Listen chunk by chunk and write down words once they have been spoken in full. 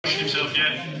yourself,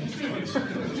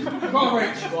 yeah? Come on,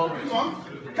 Rich. Come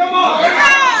on. Come on.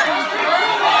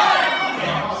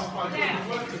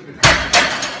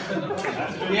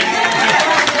 Yeah.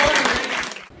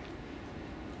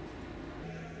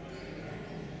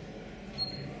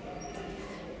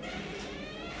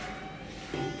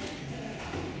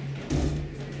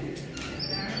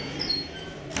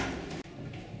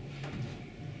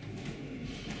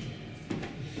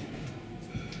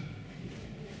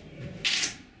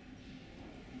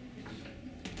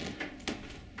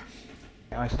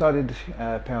 I started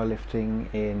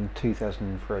powerlifting in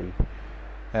 2003.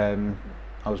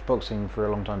 I was boxing for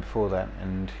a long time before that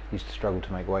and used to struggle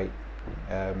to make weight.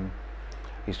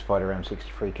 Used to fight around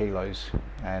 63 kilos,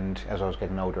 and as I was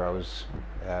getting older I was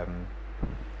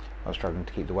struggling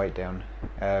to keep the weight down.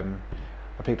 I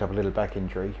picked up a little back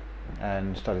injury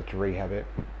and started to rehab it.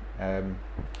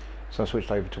 So I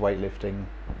switched over to weightlifting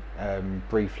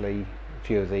briefly, a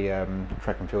few of the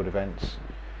track and field events,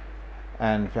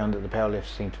 and found that the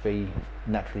powerlifts seemed to be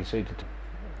naturally suited.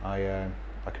 I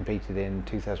competed in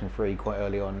 2003 quite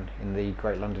early on in the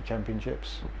Great London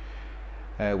Championships,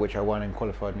 which I won and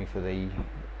qualified me for the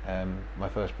my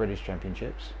first British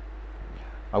Championships.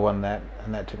 I won that,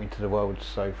 and that took me to the Worlds.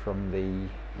 So from the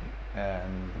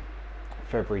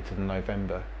February to the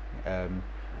November,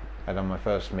 I done my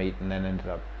first meet and then ended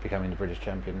up becoming the British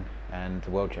champion and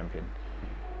the world champion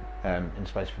in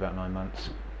space of about 9 months.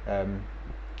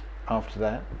 After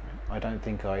that, I don't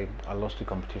think I lost a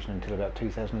competition until about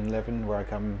 2011, where I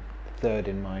come third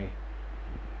in my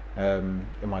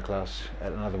class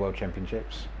at another World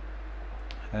Championships.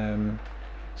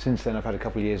 Since then, I've had a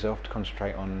couple of years off to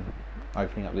concentrate on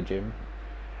opening up the gym,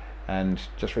 and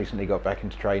just recently got back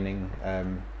into training.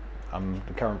 I'm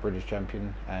the current British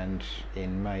champion, and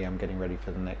in May I'm getting ready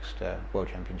for the next World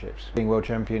Championships. Being World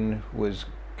Champion was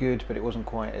good, but it wasn't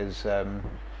quite as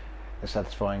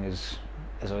satisfying as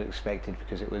I expected,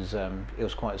 because it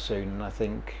was quite soon, and I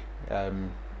think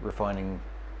refining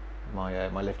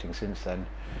my lifting since then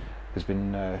has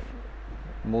been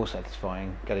more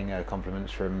satisfying. Getting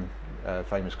compliments from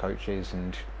famous coaches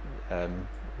and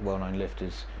well-known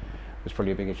lifters was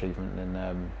probably a big achievement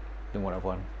than what I've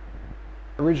won.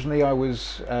 Originally I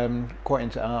was quite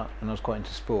into art, and I was quite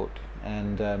into sport,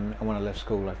 and when I left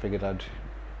school I figured I'd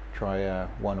try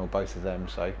one or both of them.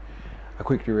 So I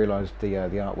quickly realised the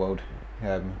art world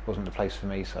wasn't the place for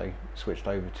me, so switched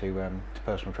over to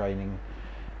personal training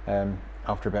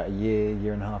after about a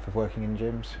year and a half of working in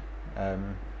gyms.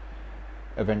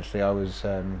 Eventually I was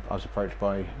approached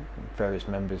by various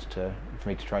members for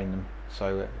me to train them,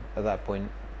 so at that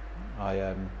point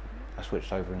I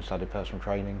switched over and started personal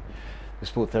training. The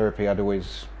sport therapy I'd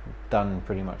always done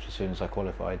pretty much as soon as I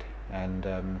qualified, and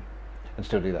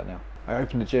still do that now. I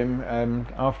opened the gym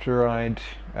after I'd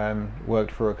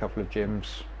worked for a couple of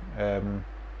gyms.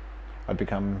 I'd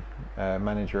become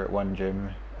manager at one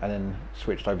gym and then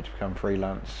switched over to become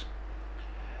freelance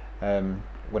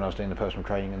when I was doing the personal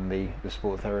training and the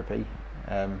sport therapy.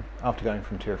 After going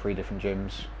from 2 or 3 different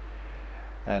gyms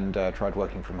and tried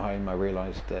working from home, I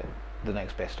realised that the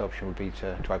next best option would be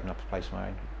to open up a place of my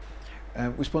own.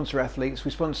 We sponsor athletes.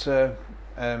 We sponsor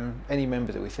any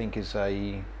member that we think is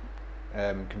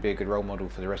can be a good role model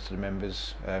for the rest of the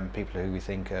members, people who we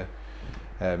think are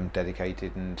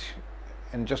dedicated and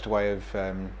just a way of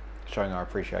showing our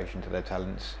appreciation to their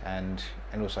talents, and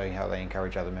also how they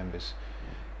encourage other members.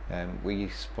 We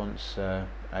sponsor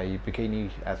a bikini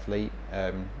athlete,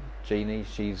 Jeannie.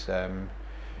 She's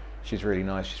really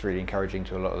nice. She's really encouraging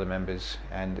to a lot of the members,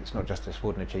 and it's not just her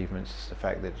sporting achievements, it's the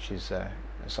fact that she's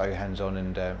so hands-on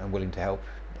and willing to help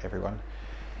everyone.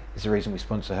 It's the reason we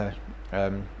sponsor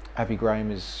her. Abby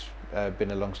Graham has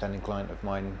been a long-standing client of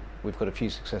mine. We've got a few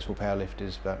successful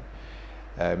powerlifters, but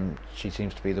she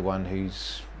seems to be the one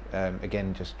who's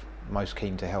again just most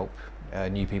keen to help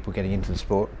new people getting into the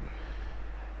sport.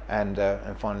 And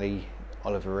finally,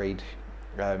 Oliver Reed.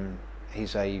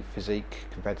 He's a physique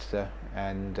competitor,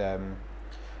 and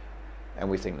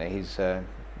we think that he's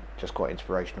just quite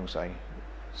inspirational. So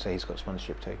he's got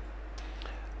sponsorship too.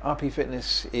 RP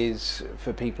Fitness is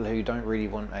for people who don't really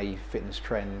want a fitness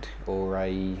trend or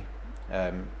a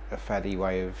faddy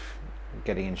way of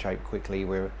getting in shape quickly.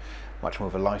 We're much more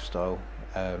of a lifestyle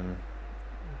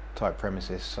type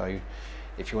premises. So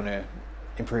if you want to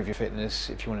improve your fitness,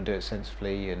 if you want to do it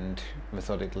sensibly and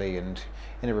methodically and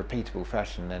in a repeatable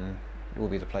fashion, then it will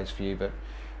be the place for you. But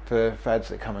for fads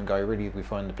that come and go, really we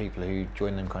find the people who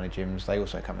join them kind of gyms, they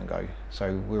also come and go.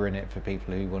 So we're in it for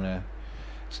people who want to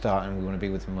start, and we want to be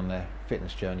with them on their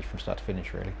fitness journey from start to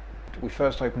finish, really. We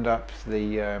first opened up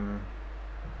the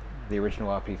original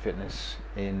RP Fitness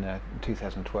in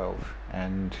 2012,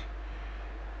 and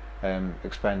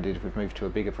expanded. We've moved to a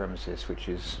bigger premises, which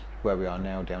is where we are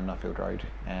now, down Nuffield Road,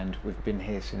 and we've been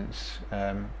here since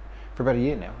for about a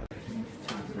year now.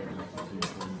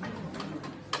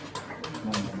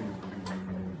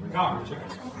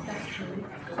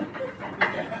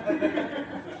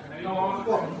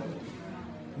 Go on.